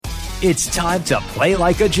It's time to play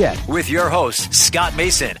like a Jet with your host, Scott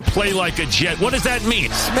Mason. Play like a Jet. What does that mean?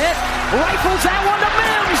 Smith rifles that one to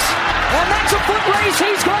Mims. And that's a foot race.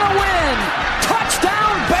 He's going to win.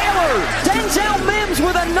 Touchdown, Baylor. Denzel Mims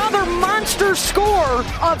with another monster score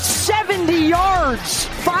of 70 yards.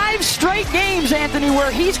 5 straight games, Anthony, where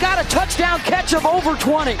he's got a touchdown catch of over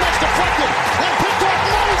 20. That's deflected and picked up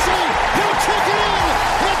Mosley. He'll kick it in.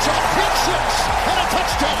 It's a pick six and a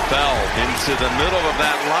touchdown. Bell into the middle of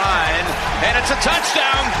that line, and it's a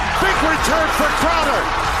touchdown. Big return for Crowder.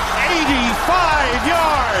 85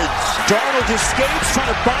 yards. Darnold escapes,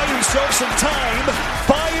 trying to buy himself some time.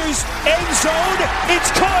 Fires, end zone.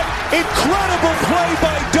 It's caught. Incredible play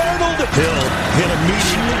by Darnold. Hill hit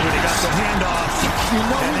immediately when he got the handoff. You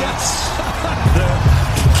know who that's? The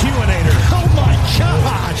Q-inator. Oh my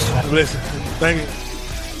gosh. Listen, thank you.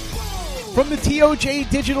 From the TOJ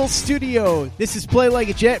Digital Studio, this is Play Like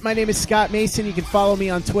a Jet. My name is Scott Mason. You can follow me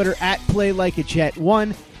on Twitter at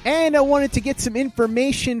PlayLikeAJet1. And I wanted to get some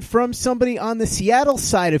information from somebody on the Seattle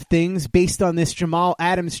side of things based on this Jamal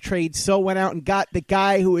Adams trade. So went out and got the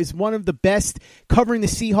guy who is one of the best covering the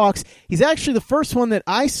Seahawks. He's actually the first one that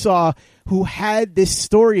I saw who had this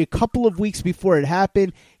story a couple of weeks before it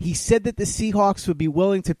happened. He said that the Seahawks would be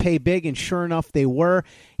willing to pay big, and sure enough, they were.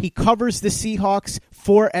 He covers the Seahawks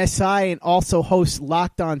for SI and also hosts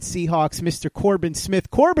Locked On Seahawks, Mr. Corbin Smith.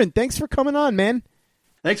 Corbin, thanks for coming on, man.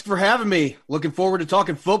 Thanks for having me. Looking forward to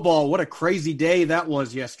talking football. What a crazy day that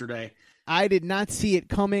was yesterday. I did not see it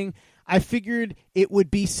coming. I figured it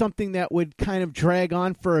would be something that would kind of drag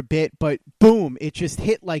on for a bit, but boom, it just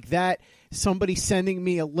hit like that. Somebody sending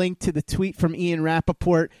me a link to the tweet from Ian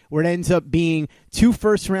Rappaport where it ends up being 2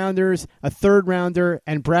 first-rounders, a third-rounder,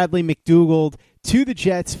 and Bradley McDougald to the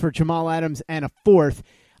Jets for Jamal Adams and a 4th.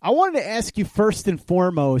 I wanted to ask you first and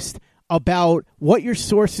foremost about what your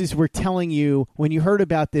sources were telling you when you heard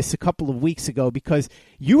about this a couple of weeks ago, because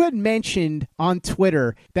you had mentioned on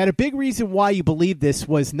Twitter that a big reason why you believed this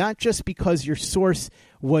was not just because your source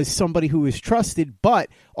was somebody who was trusted, but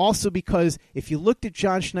also because if you looked at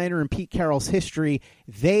John Schneider and Pete Carroll's history,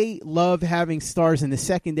 they love having stars in the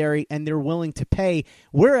secondary and they're willing to pay,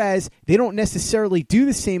 whereas they don't necessarily do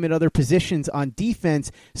the same at other positions on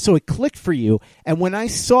defense, so it clicked for you. And when I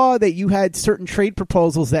saw that you had certain trade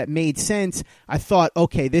proposals that made sense, I thought,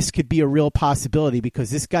 okay, this could be a real possibility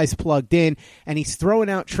because this guy's plugged in and he's throwing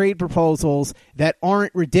out trade proposals that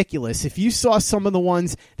aren't ridiculous. If you saw some of the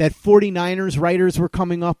ones that 49ers writers were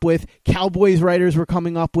coming up with, Cowboys writers were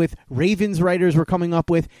coming up with, Ravens writers were coming up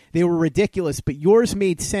with, they were ridiculous, but yours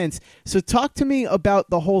made sense. So talk to me about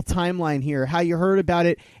the whole timeline here, how you heard about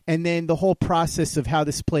it, and then the whole process of how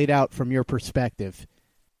this played out from your perspective.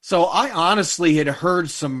 So I honestly had heard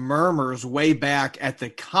some murmurs way back at the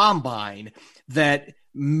Combine that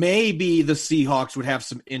maybe the Seahawks would have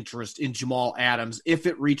some interest in Jamal Adams if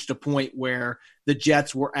it reached a point where the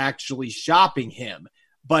Jets were actually shopping him.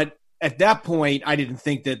 But at that point, I didn't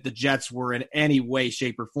think that the Jets were in any way,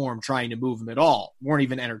 shape, or form trying to move him at all. Weren't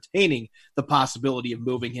even entertaining the possibility of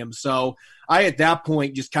moving him. So I, at that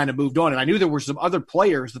point, just kind of moved on. And I knew there were some other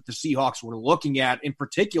players that the Seahawks were looking at, in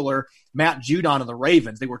particular, Matt Judon of the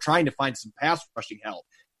Ravens. They were trying to find some pass rushing help.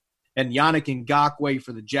 And Yannick Ngakoue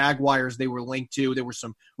for the Jaguars, they were linked to. There were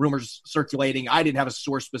some rumors circulating. I didn't have a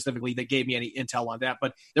source specifically that gave me any intel on that,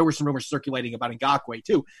 but there were some rumors circulating about Ngakoue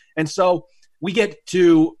too. And so we get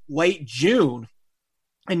to late June,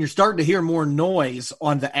 and you're starting to hear more noise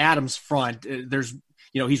on the Adams front.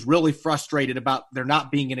 He's really frustrated about there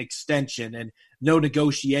not being an extension and no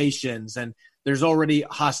negotiations, and there's already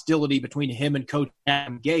hostility between him and Coach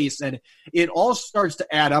Adam Gase, and it all starts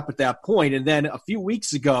to add up at that point. And then a few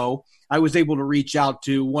weeks ago, I was able to reach out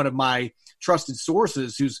to one of my trusted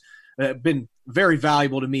sources who's been very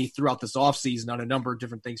valuable to me throughout this offseason on a number of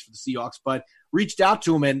different things for the Seahawks, but reached out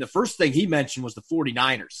to him, and the first thing he mentioned was the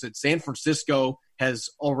 49ers. That San Francisco has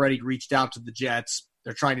already reached out to the Jets.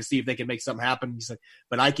 They're trying to see if they can make something happen. He said,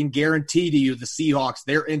 but I can guarantee to you the Seahawks,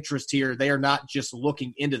 their interest here, they are not just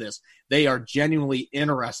looking into this. They are genuinely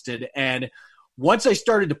interested. And once I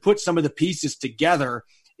started to put some of the pieces together,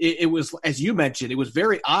 it was, as you mentioned, it was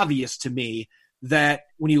very obvious to me that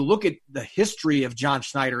when you look at the history of John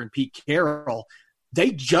Schneider and Pete Carroll,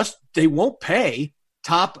 they won't pay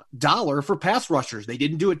top dollar for pass rushers. They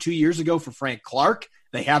didn't do it 2 years ago for Frank Clark.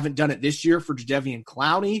 They haven't done it this year for Jadeveon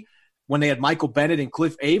Clowney. When they had Michael Bennett and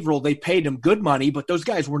Cliff Averill, they paid them good money, but those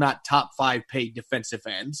guys were not top 5 paid defensive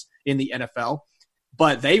ends in the NFL.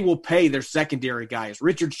 But they will pay their secondary guys.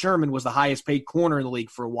 Richard Sherman was the highest paid corner in the league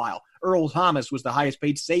for a while. Earl Thomas was the highest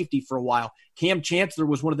paid safety for a while. Cam Chancellor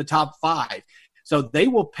was one of the top 5. So they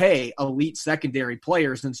will pay elite secondary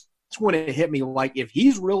players. And when it hit me, like, if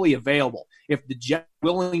he's really available, if the Jets are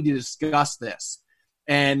willing to discuss this,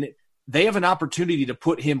 and they have an opportunity to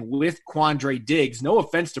put him with Quandre Diggs. No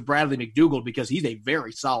offense to Bradley McDougald, because he's a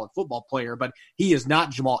very solid football player, but he is not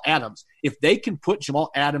Jamal Adams. If they can put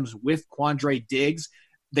Jamal Adams with Quandre Diggs,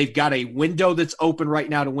 they've got a window that's open right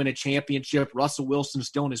now to win a championship. Russell Wilson's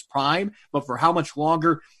still in his prime, but for how much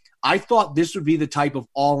longer? I thought this would be the type of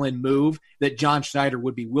all-in move that John Schneider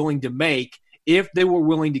would be willing to make if they were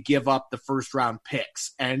willing to give up the first-round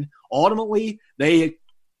picks. And ultimately, they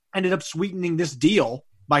ended up sweetening this deal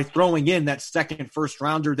by throwing in that second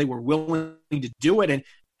first-rounder. They were willing to do it. And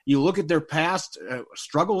you look at their past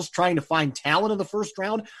struggles trying to find talent in the first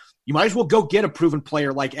round, you might as well go get a proven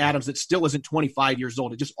player like Adams that still isn't 25 years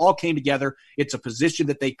old. It just all came together. It's a position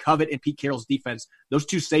that they covet in Pete Carroll's defense. Those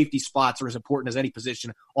two safety spots are as important as any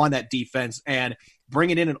position on that defense. And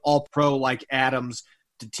bringing in an all-pro like Adams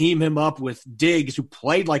to team him up with Diggs, who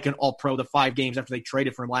played like an all-pro the 5 games after they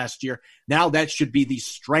traded for him last year, now that should be the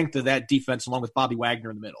strength of that defense, along with Bobby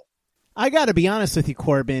Wagner in the middle. I got to be honest with you,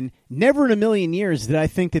 Corbin. Never in a million years did I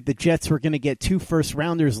think that the Jets were going to get 2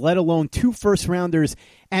 first-rounders, let alone 2 first-rounders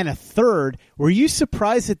and a third. Were you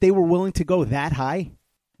surprised that they were willing to go that high?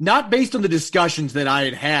 Not based on the discussions that I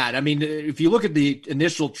had had. I mean, if you look at the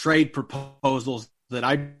initial trade proposals that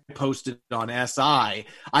I posted on SI,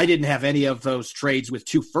 I didn't have any of those trades with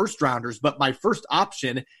 2 first-rounders, but my first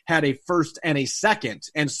option had a first and a second.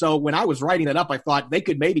 And so when I was writing that up, I thought they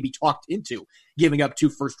could maybe be talked into giving up 2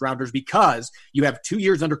 first-rounders because you have 2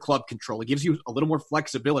 years under club control. It gives you a little more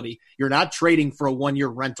flexibility. You're not trading for a 1-year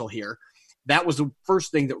rental here. That was the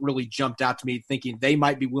first thing that really jumped out to me, thinking they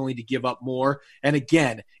might be willing to give up more. And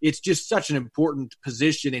again, it's just such an important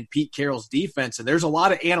position in Pete Carroll's defense. And there's a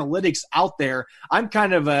lot of analytics out there. I'm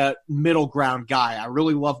kind of a middle ground guy. I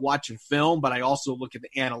really love watching film, but I also look at the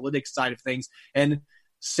analytics side of things. And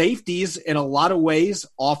safeties, in a lot of ways,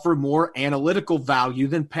 offer more analytical value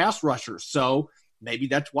than pass rushers. So maybe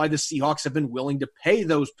that's why the Seahawks have been willing to pay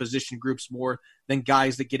those position groups more than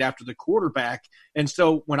guys that get after the quarterback. And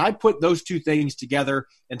so when I put those two things together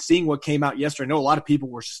and seeing what came out yesterday, I know a lot of people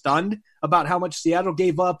were stunned about how much Seattle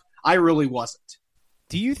gave up. I really wasn't.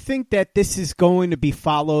 Do you think that this is going to be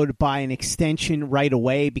followed by an extension right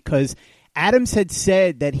away? Because Adams had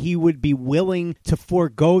said that he would be willing to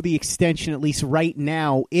forego the extension, at least right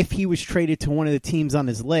now, if he was traded to one of the teams on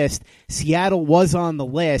his list. Seattle was on the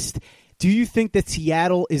list. Do you think that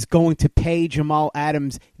Seattle is going to pay Jamal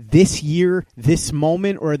Adams this year, this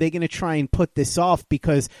moment, or are they going to try and put this off?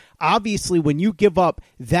 Because obviously when you give up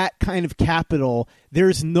that kind of capital,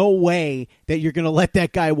 there's no way that you're going to let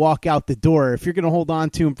that guy walk out the door. If you're going to hold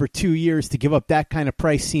on to him for 2 years to give up that kind of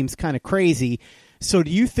price seems kind of crazy. So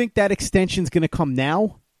do you think that extension is going to come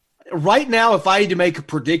now? Right now, if I had to make a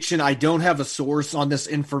prediction, I don't have a source on this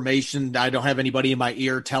information. I don't have anybody in my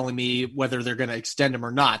ear telling me whether they're going to extend him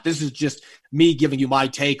or not. This is just me giving you my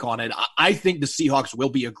take on it. I think the Seahawks will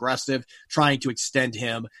be aggressive trying to extend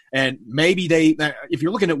him. And maybe if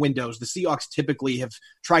you're looking at windows, the Seahawks typically have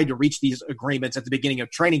tried to reach these agreements at the beginning of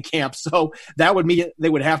training camp. So that would mean they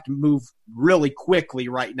would have to move really quickly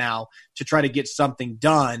right now to try to get something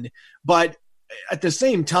done. But at the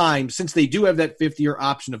same time, since they do have that 5th-year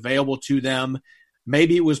option available to them,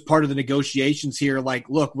 maybe it was part of the negotiations here. Like,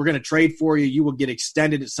 look, we're going to trade for you. You will get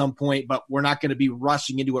extended at some point, but we're not going to be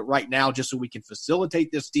rushing into it right now just so we can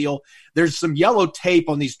facilitate this deal. There's some yellow tape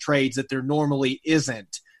on these trades that there normally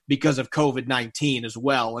isn't because of COVID-19 as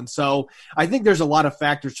well. And so I think there's a lot of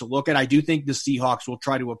factors to look at. I do think the Seahawks will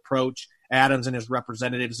try to approach Adams and his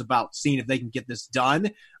representatives about seeing if they can get this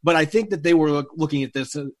done. But I think that they were looking at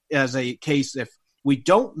this as a case, if we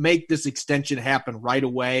don't make this extension happen right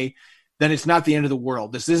away, then it's not the end of the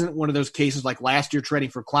world. This isn't one of those cases like last year trading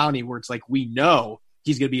for Clowney where it's like we know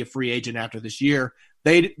he's going to be a free agent after this year.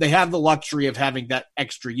 They have the luxury of having that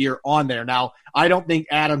extra year on there. Now, I don't think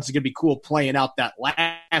Adams is going to be cool playing out that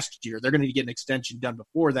last year. They're going to need to get an extension done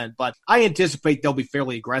before then. But I anticipate they'll be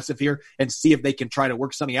fairly aggressive here and see if they can try to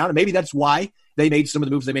work something out. And maybe that's why they made some of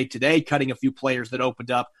the moves they made today, cutting a few players that opened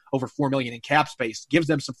up over $4 million in cap space. Gives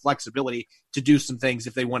them some flexibility to do some things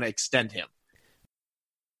if they want to extend him.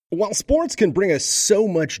 While sports can bring us so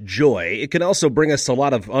much joy, it can also bring us a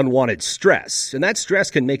lot of unwanted stress, and that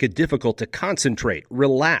stress can make it difficult to concentrate,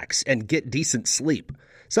 relax, and get decent sleep.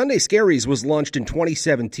 Sunday Scaries was launched in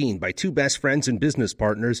 2017 by 2 best friends and business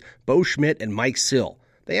partners, Bo Schmidt and Mike Sill.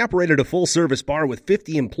 They operated a full-service bar with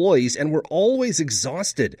 50 employees and were always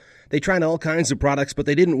exhausted. They tried all kinds of products, but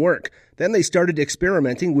they didn't work. Then they started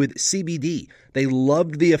experimenting with CBD. They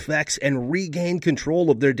loved the effects and regained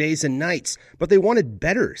control of their days and nights, but they wanted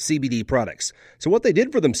better CBD products. So what they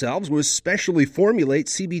did for themselves was specially formulate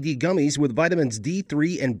CBD gummies with vitamins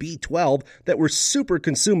D3 and B12 that were super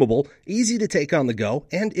consumable, easy to take on the go,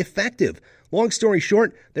 and effective. Long story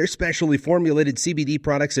short, their specially formulated CBD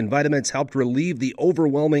products and vitamins helped relieve the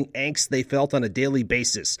overwhelming angst they felt on a daily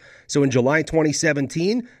basis. So in July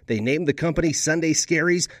 2017, they named the company Sunday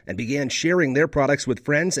Scaries and began sharing their products with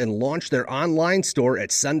friends and launched their online store at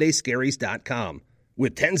sundayscaries.com.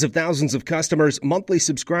 With tens of thousands of customers, monthly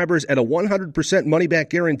subscribers, and a 100% money-back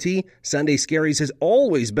guarantee, Sunday Scaries has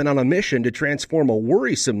always been on a mission to transform a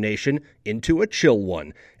worrisome nation into a chill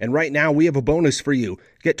one. And right now, we have a bonus for you.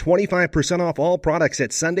 Get 25% off all products at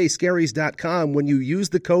sundayscaries.com when you use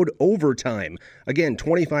the code OVERTIME. Again,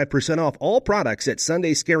 25% off all products at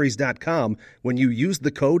sundayscaries.com when you use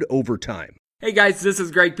the code OVERTIME. Hey guys, this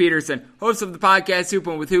is Greg Peterson, host of the podcast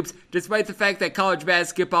Hoopin' with Hoops. Despite the fact that college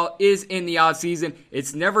basketball is in the off-season,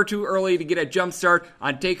 it's never too early to get a jump start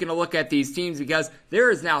on taking a look at these teams because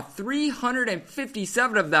there is now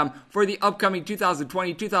 357 of them for the upcoming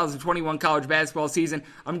 2020-2021 college basketball season.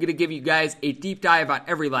 I'm going to give you guys a deep dive on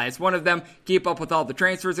every last one of them, keep up with all the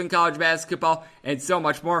transfers in college basketball, and so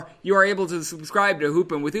much more. You are able to subscribe to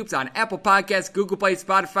Hoopin' with Hoops on Apple Podcasts, Google Play,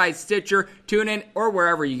 Spotify, Stitcher, TuneIn, or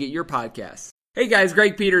wherever you get your podcasts. Hey guys,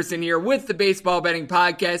 Greg Peterson here with the Baseball Betting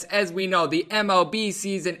Podcast. As we know, the MLB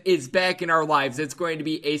season is back in our lives. It's going to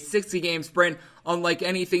be a 60-game sprint unlike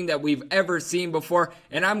anything that we've ever seen before,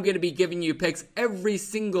 and I'm going to be giving you picks every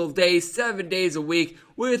single day, 7 days a week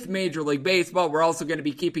with Major League Baseball. We're also going to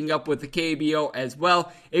be keeping up with the KBO as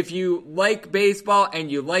well. If you like baseball and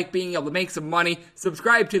you like being able to make some money,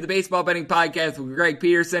 subscribe to the Baseball Betting Podcast with Greg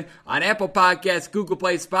Peterson on Apple Podcasts, Google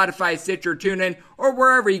Play, Spotify, Stitcher, TuneIn, or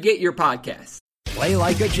wherever you get your podcasts. Play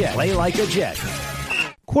like a Jet. Play like a Jet.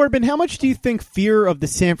 Corbin, how much do you think fear of the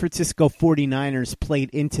San Francisco 49ers played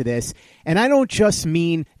into this? And I don't just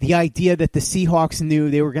mean the idea that the Seahawks knew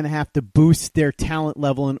they were going to have to boost their talent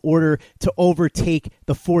level in order to overtake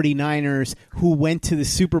the 49ers, who went to the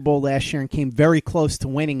Super Bowl last year and came very close to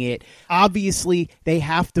winning it. Obviously, they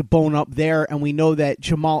have to bone up there, and we know that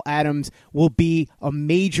Jamal Adams will be a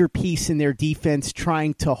major piece in their defense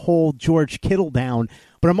trying to hold George Kittle down.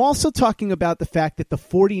 But I'm also talking about the fact that the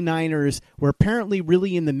 49ers were apparently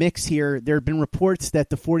really in the mix here. There have been reports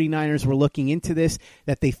that the 49ers were looking into this,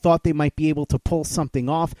 that they thought they might be able to pull something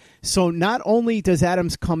off. So not only does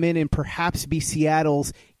Adams come in and perhaps be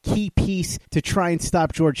Seattle's key piece to try and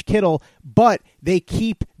stop George Kittle, but they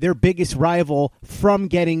keep their biggest rival from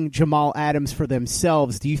getting Jamal Adams for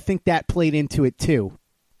themselves. Do you think that played into it too?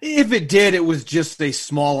 If it did, it was just a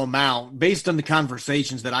small amount. Based on the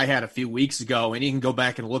conversations that I had a few weeks ago, and you can go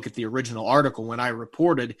back and look at the original article when I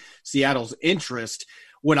reported Seattle's interest,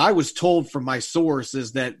 what I was told from my source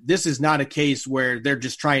is that this is not a case where they're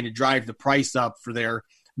just trying to drive the price up for their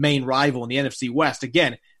main rival in the NFC West.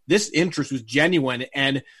 Again, this interest was genuine,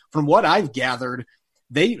 and from what I've gathered,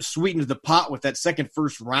 they sweetened the pot with that second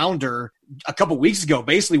first rounder a couple weeks ago,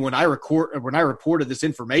 basically when I reported this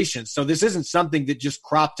information. So this isn't something that just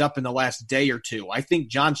cropped up in the last day or two. I think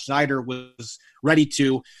John Schneider was ready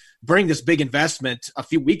to bring this big investment a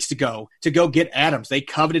few weeks ago to go get Adams. They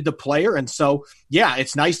coveted the player. And so, yeah,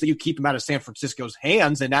 it's nice that you keep him out of San Francisco's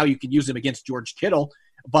hands, and now you can use him against George Kittle.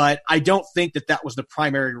 But I don't think that that was the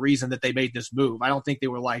primary reason that they made this move. I don't think they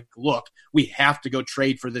were like, look, we have to go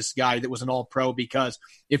trade for this guy that was an all-pro because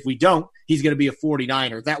if we don't, he's going to be a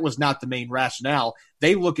 49er. That was not the main rationale.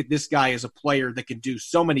 They look at this guy as a player that can do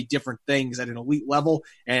so many different things at an elite level,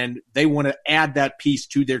 and they want to add that piece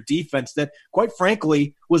to their defense that, quite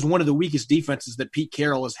frankly, was one of the weakest defenses that Pete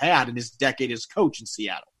Carroll has had in his decade as coach in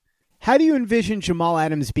Seattle. How do you envision Jamal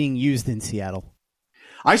Adams being used in Seattle?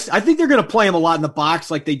 I think they're going to play him a lot in the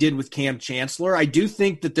box like they did with Cam Chancellor. I do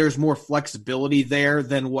think that there's more flexibility there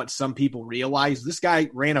than what some people realize. This guy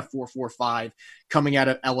ran a 4.45 coming out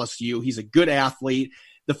of LSU. He's a good athlete.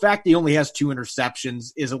 The fact that he only has 2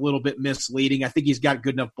 interceptions is a little bit misleading. I think he's got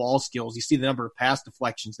good enough ball skills. You see the number of pass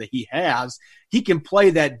deflections that he has. He can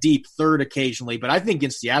play that deep third occasionally, but I think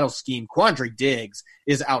in Seattle's scheme, Quandre Diggs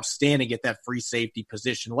is outstanding at that free safety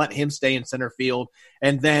position. Let him stay in center field,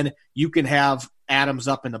 and then you can have Adams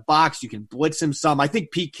up in the box. You can blitz him some. I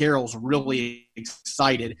think Pete Carroll's really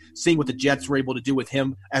excited seeing what the Jets were able to do with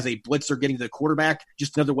him as a blitzer getting to the quarterback.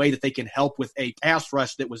 Just another way that they can help with a pass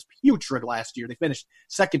rush that was putrid last year. They finished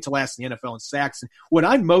second to last in the NFL in sacks. And what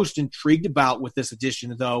I'm most intrigued about with this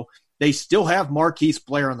addition, though, They still have Marquise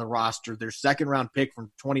Blair on the roster, their second-round pick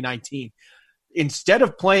from 2019. Instead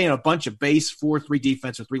of playing a bunch of base 4-3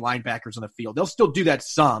 defense with 3 linebackers on the field, they'll still do that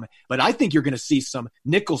some, but I think you're going to see some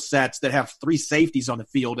nickel sets that have 3 safeties on the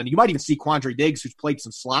field, and you might even see Quandre Diggs, who's played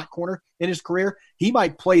some slot corner in his career. He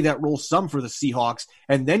might play that role some for the Seahawks,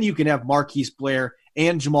 and then you can have Marquise Blair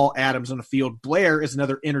and Jamal Adams on the field. Blair is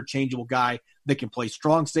another interchangeable guy that can play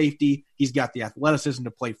strong safety. He's got the athleticism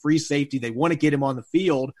to play free safety. They want to get him on the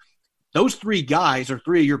field. Those 3 guys are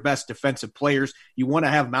 3 of your best defensive players. You want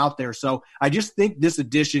to have them out there. So I just think this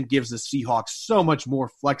addition gives the Seahawks so much more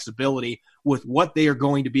flexibility with what they are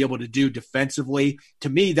going to be able to do defensively. To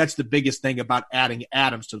me, that's the biggest thing about adding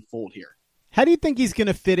Adams to the fold here. How do you think he's going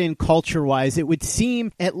to fit in culture-wise? It would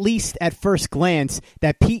seem, at least at first glance,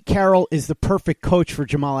 that Pete Carroll is the perfect coach for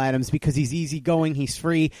Jamal Adams because he's easygoing, he's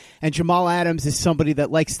free, and Jamal Adams is somebody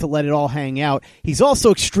that likes to let it all hang out. He's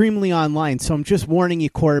also extremely online, so I'm just warning you,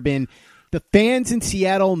 Corbin. The fans in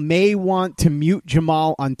Seattle may want to mute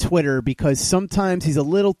Jamal on Twitter because sometimes he's a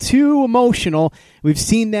little too emotional. We've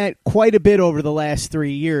seen that quite a bit over the last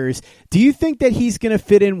 3 years. Do you think that he's going to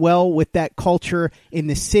fit in well with that culture in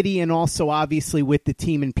the city and also obviously with the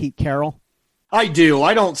team and Pete Carroll? I do.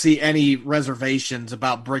 I don't see any reservations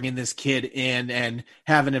about bringing this kid in and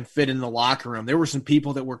having him fit in the locker room. There were some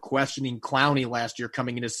people that were questioning Clowney last year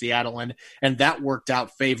coming into Seattle, and that worked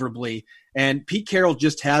out favorably. And Pete Carroll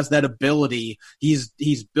just has that ability. He's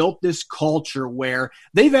built this culture where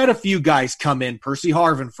they've had a few guys come in, Percy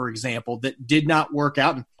Harvin, for example, that did not work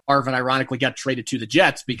out. And Harvin, ironically, got traded to the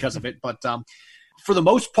Jets because of it. But for the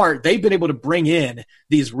most part, they've been able to bring in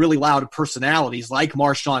these really loud personalities like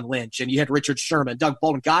Marshawn Lynch, and you had Richard Sherman, Doug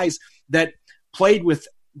Baldwin, guys that played with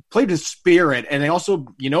spirit, and they also,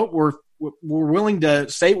 were willing to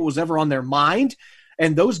say what was ever on their mind.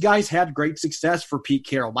 And those guys had great success for Pete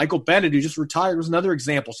Carroll. Michael Bennett, who just retired, was another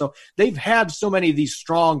example. So they've had so many of these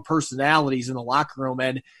strong personalities in the locker room,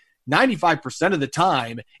 and 95% of the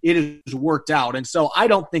time it has worked out. And so I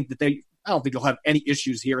don't think they'll have any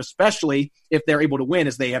issues here, especially if they're able to win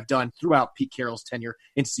as they have done throughout Pete Carroll's tenure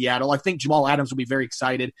in Seattle. I think Jamal Adams will be very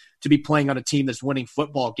excited to be playing on a team that's winning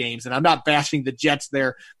football games. And I'm not bashing the Jets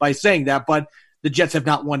there by saying that, but the Jets have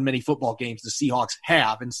not won many football games. The Seahawks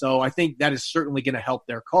have. And so I think that is certainly going to help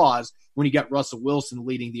their cause when you got Russell Wilson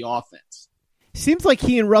leading the offense. Seems like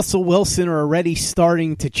he and Russell Wilson are already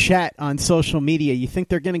starting to chat on social media. You think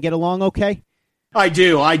they're going to get along okay? I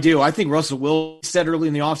do. I think Russell Wilson said early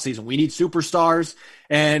in the offseason, we need superstars.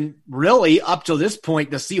 And really, up to this point,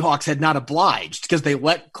 the Seahawks had not obliged because they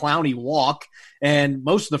let Clowney walk. And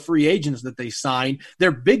most of the free agents that they signed,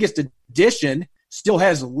 their biggest addition still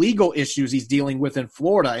has legal issues he's dealing with in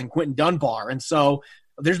Florida and Quentin Dunbar. And so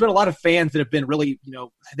there's been a lot of fans that have been really,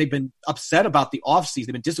 they've been upset about the offseason.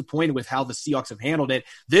 They've been disappointed with how the Seahawks have handled it.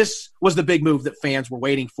 This was the big move that fans were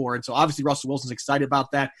waiting for. And so obviously Russell Wilson's excited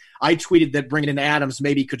about that. I tweeted that bringing in Adams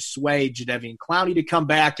maybe could sway Jadeveon Clowney to come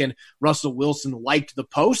back, and Russell Wilson liked the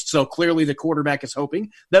post. So clearly the quarterback is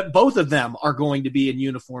hoping that both of them are going to be in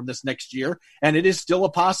uniform this next year. And it is still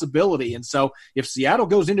a possibility. And so if Seattle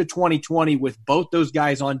goes into 2020 with both those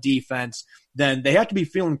guys on defense, then they have to be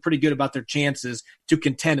feeling pretty good about their chances to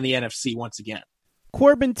contend in the NFC once again.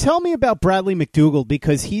 Corbin, tell me about Bradley McDougald,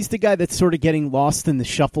 because he's the guy that's sort of getting lost in the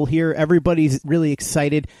shuffle here. Everybody's really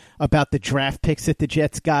excited about the draft picks that the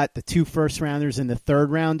Jets got, the 2 first-rounders and the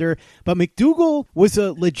 3rd-rounder. But McDougald was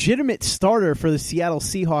a legitimate starter for the Seattle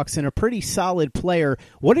Seahawks and a pretty solid player.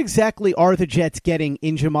 What exactly are the Jets getting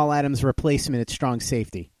in Jamal Adams' replacement at strong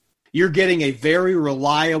safety? You're getting a very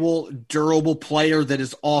reliable, durable player that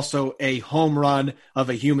is also a home run of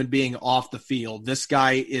a human being off the field. This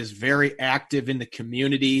guy is very active in the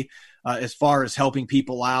community as far as helping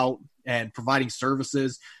people out and providing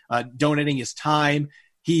services, donating his time.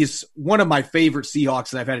 He's one of my favorite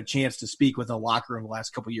Seahawks that I've had a chance to speak with in the locker room the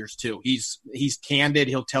last couple of years too. He's candid.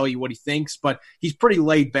 He'll tell you what he thinks, but he's pretty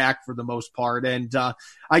laid back for the most part. And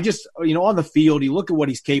I just, on the field, you look at what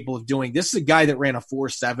he's capable of doing. This is a guy that ran a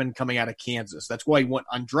 4.7 coming out of Kansas. That's why he went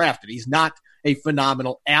undrafted. He's not a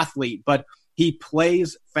phenomenal athlete, but he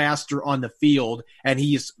plays faster on the field, and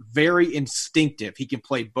he's very instinctive. He can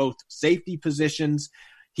play both safety positions.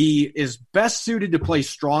 He is best suited to play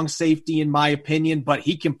strong safety, in my opinion, but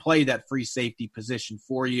he can play that free safety position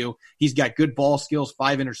for you. He's got good ball skills,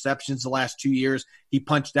 5 interceptions the last 2 years. He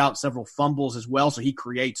punched out several fumbles as well, so he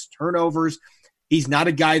creates turnovers. He's not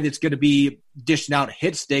a guy that's going to be dishing out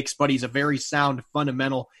hit sticks, but he's a very sound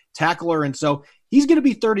fundamental tackler. And so he's going to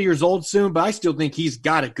be 30 years old soon, but I still think he's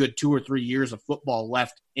got a good 2 or 3 years of football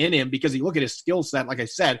left in him because you look at his skill set, like I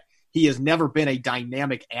said, he has never been a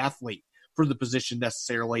dynamic athlete for the position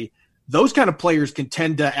necessarily. those kind of players can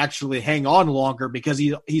tend to actually hang on longer because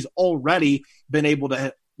he's already been able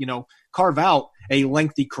to, carve out a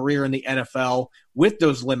lengthy career in the NFL with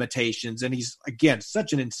those limitations. And he's, again,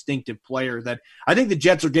 such an instinctive player that I think the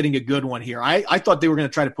Jets are getting a good one here. I thought they were going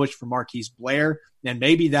to try to push for Marquise Blair, and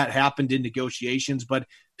maybe that happened in negotiations, but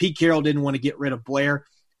Pete Carroll didn't want to get rid of Blair.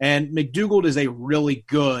 And McDougald is a really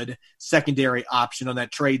good secondary option on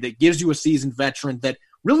that trade that gives you a seasoned veteran that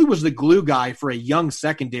really was the glue guy for a young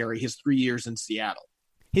secondary his 3 years in Seattle.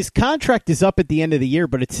 His contract is up at the end of the year,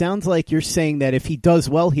 but it sounds like you're saying that if he does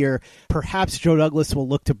well here, perhaps Joe Douglas will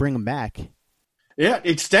look to bring him back. Yeah,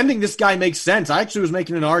 extending this guy makes sense. I actually was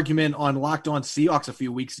making an argument on Locked On Seahawks a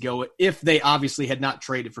few weeks ago if they obviously had not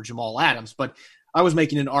traded for Jamal Adams, but I was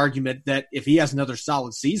making an argument that if he has another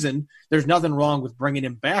solid season, there's nothing wrong with bringing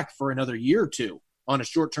him back for another year or two on a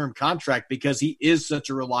short-term contract because he is such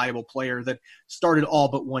a reliable player that started all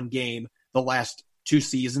but one game the last 2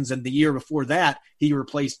 seasons. And the year before that, he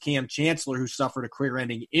replaced Cam Chancellor, who suffered a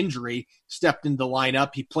career-ending injury, stepped into the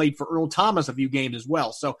lineup. He played for Earl Thomas a few games as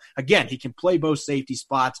well. So, again, he can play both safety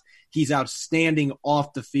spots. He's outstanding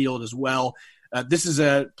off the field as well. This is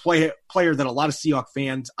a player that a lot of Seahawks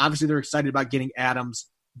fans, obviously they're excited about getting Adams,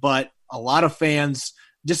 but a lot of fans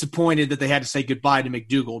disappointed that they had to say goodbye to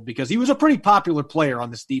McDougald because he was a pretty popular player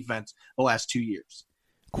on this defense the last 2 years.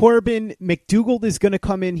 Corbin, McDougald is going to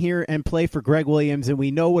come in here and play for Greg Williams, and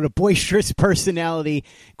we know what a boisterous personality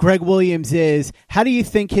Greg Williams is. How do you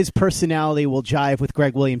think his personality will jive with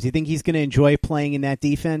Greg Williams? Do you think he's going to enjoy playing in that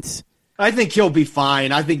defense? I think he'll be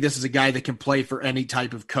fine. I think this is a guy that can play for any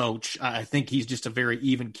type of coach. I think he's just a very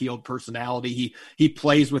even-keeled personality. He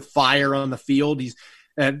plays with fire on the field. He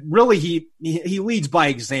leads by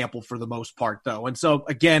example for the most part, though. And so,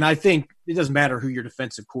 again, I think it doesn't matter who your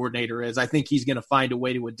defensive coordinator is. I think he's going to find a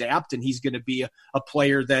way to adapt, and he's going to be a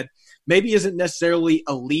player that maybe isn't necessarily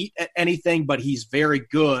elite at anything, but he's very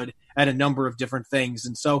good at a number of different things.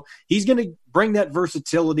 And so he's going to bring that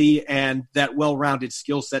versatility and that well-rounded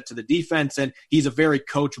skill set to the defense, and he's a very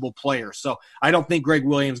coachable player. So I don't think Greg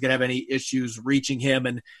Williams is going to have any issues reaching him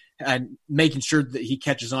and making sure that he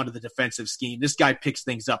catches on to the defensive scheme. This guy picks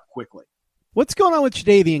things up quickly. What's going on with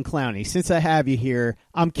Jadeveon Clowney? Since I have you here,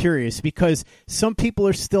 I'm curious because some people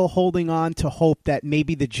are still holding on to hope that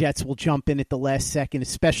maybe the Jets will jump in at the last second,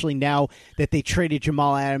 especially now that they traded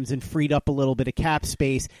Jamal Adams and freed up a little bit of cap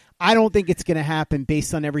space. I don't think it's going to happen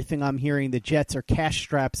based on everything I'm hearing. The Jets are cash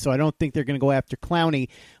strapped, so I don't think they're going to go after Clowney.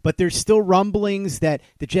 But there's still rumblings that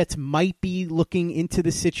the Jets might be looking into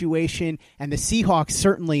the situation, and the Seahawks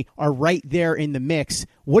certainly are right there in the mix.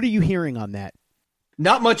 What are you hearing on that?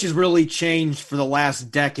 Not much has really changed for the last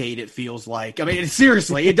decade, it feels like. I mean,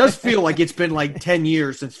 seriously, it does feel like it's been like 10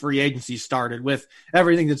 years since free agency started with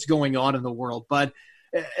everything that's going on in the world. But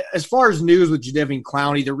as far as news with Jadeveon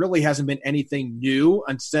Clowney, there really hasn't been anything new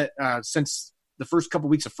since the first couple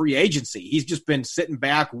weeks of free agency. He's just been sitting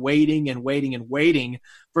back, waiting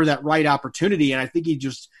for that right opportunity. And I think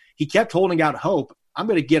he kept holding out hope. I'm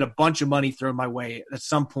going to get a bunch of money thrown my way at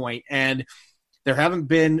some point. And there haven't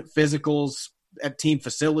been physicals at team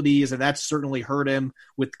facilities, and that's certainly hurt him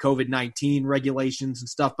with COVID-19 regulations and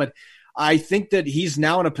stuff. But I think that he's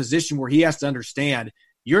now in a position where he has to understand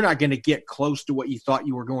you're not going to get close to what you thought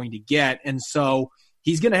you were going to get. And so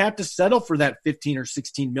he's going to have to settle for that 15 or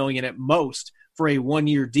 16 million at most for a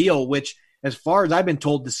 1-year deal, which as far as I've been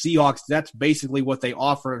told, the Seahawks, that's basically what they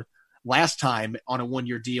offered last time on a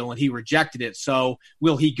 1-year deal, and he rejected it. So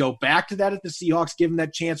will he go back to that if the Seahawks give him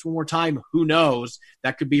that chance one more time? Who knows?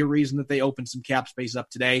 That could be a reason that they open some cap space up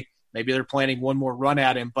today. Maybe they're planning one more run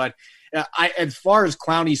at him. But as far as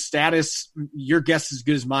Clowney's status, your guess is as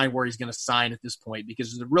good as mine where he's going to sign at this point,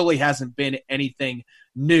 because there really hasn't been anything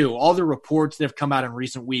new. All the reports that have come out in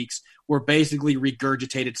recent weeks were basically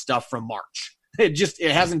regurgitated stuff from March.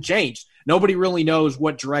 It hasn't changed. Nobody really knows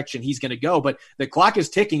what direction he's going to go, but the clock is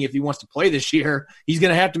ticking. If he wants to play this year, he's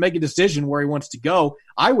going to have to make a decision where he wants to go.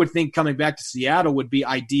 I would think coming back to Seattle would be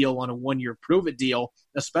ideal on a 1-year prove-it deal,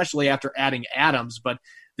 especially after adding Adams, but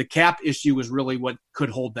the cap issue is really what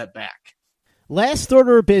could hold that back. Last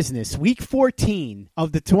order of business, Week 14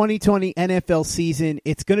 of the 2020 NFL season.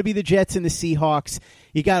 It's going to be the Jets and the Seahawks.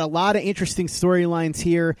 You got a lot of interesting storylines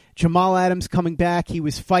here. Jamal Adams coming back. He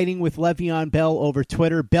was fighting with Le'Veon Bell over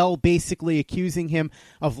Twitter. Bell basically accusing him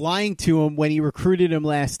of lying to him when he recruited him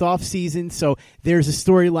last offseason. So there's a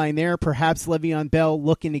storyline there. Perhaps Le'Veon Bell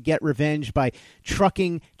looking to get revenge by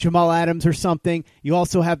trucking Jamal Adams or something. You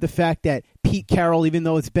also have the fact that Pete Carroll, even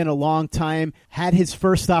though it's been a long time, had his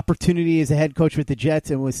first opportunity as a head coach with the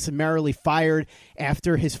Jets and was summarily fired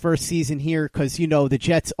after his first season here because, the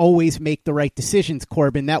Jets always make the right decisions,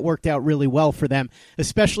 Corbin. That worked out really well for them,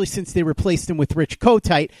 especially since they replaced him with Rich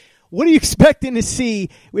Kotite. What are you expecting to see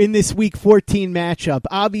in this Week 14 matchup?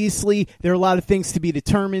 Obviously, there are a lot of things to be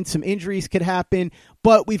determined. Some injuries could happen,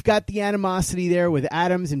 but we've got the animosity there with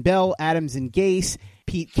Adams and Bell, Adams and Gase.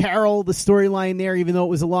 Pete Carroll, the storyline there, even though it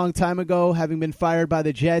was a long time ago, having been fired by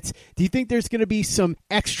the Jets. Do you think there's going to be some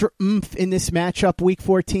extra oomph in this matchup Week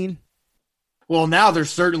 14? Well, now there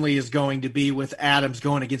certainly is going to be with Adams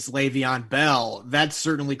going against Le'Veon Bell. That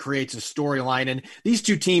certainly creates a storyline. And these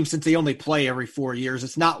two teams, since they only play every 4 years,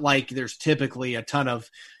 it's not like there's typically a ton of,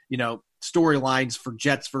 storylines for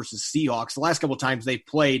Jets versus Seahawks. The last couple of times they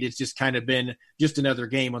played, it's just kind of been just another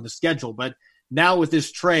game on the schedule. But now with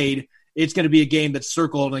this trade, it's going to be a game that's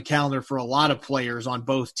circled on the calendar for a lot of players on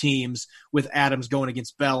both teams, with Adams going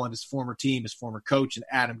against Bell and his former team, his former coach, and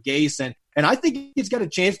Adam Gase. And I think it's got a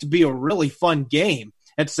chance to be a really fun game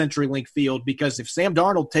at CenturyLink Field, because if Sam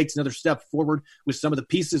Darnold takes another step forward with some of the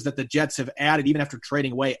pieces that the Jets have added, even after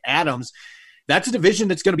trading away Adams, that's a division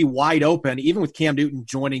that's going to be wide open, even with Cam Newton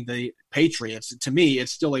joining the Patriots. To me,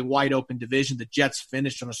 it's still a wide open division. The Jets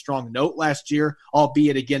finished on a strong note last year,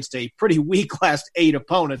 albeit against a pretty weak last 8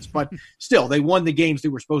 opponents, but still, they won the games they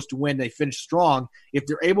were supposed to win. They finished strong. If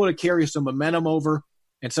they're able to carry some momentum over,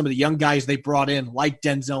 and some of the young guys they brought in, like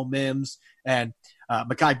Denzel Mims and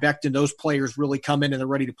Mekhi Becton, those players really come in and they're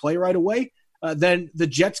ready to play right away, then the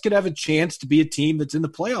Jets could have a chance to be a team that's in the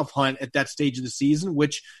playoff hunt at that stage of the season,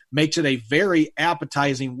 which makes it a very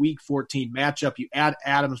appetizing Week 14 matchup. You add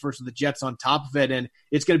Adams versus the Jets on top of it, and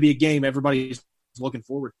it's going to be a game everybody's looking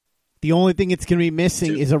forward to. The only thing it's going to be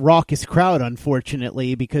missing is a raucous crowd,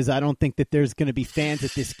 unfortunately, because I don't think that there's going to be fans at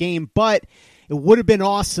this game. But it would have been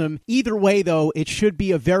awesome. Either way, though, it should be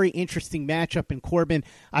a very interesting matchup. And Corbin,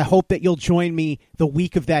 I hope that you'll join me the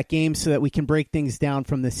week of that game so that we can break things down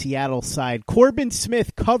from the Seattle side. Corbin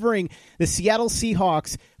Smith covering the Seattle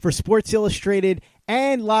Seahawks for Sports Illustrated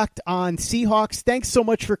and Locked On Seahawks. Thanks so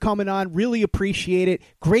much for coming on. Really appreciate it.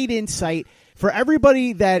 Great insight. For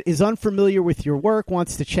everybody that is unfamiliar with your work,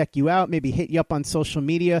 wants to check you out, maybe hit you up on social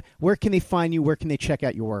media, where can they find you? Where can they check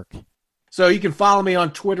out your work? So you can follow me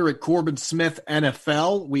on Twitter at Corbin Smith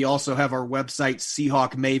NFL. We also have our website,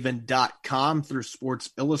 SeahawkMaven.com, through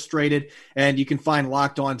Sports Illustrated. And you can find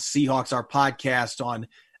Locked On Seahawks, our podcast, on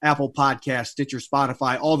Apple Podcasts, Stitcher,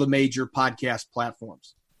 Spotify, all the major podcast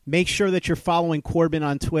platforms. Make sure that you're following Corbin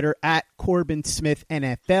on Twitter at Corbin Smith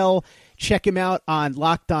NFL. Check him out on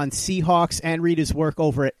Locked On Seahawks and read his work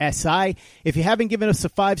over at SI. If you haven't given us a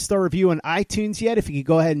 5-star review on iTunes yet, if you could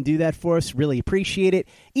go ahead and do that for us, really appreciate it.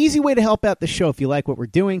 Easy way to help out the show if you like what we're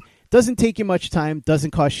doing. Doesn't take you much time, doesn't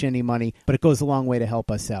cost you any money, but it goes a long way to help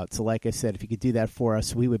us out. So like I said, if you could do that for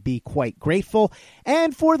us, we would be quite grateful.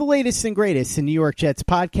 And for the latest and greatest in New York Jets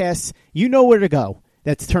podcasts, you know where to go.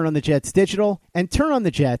 That's Turn on the Jets Digital and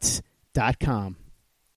turnonthejets.com.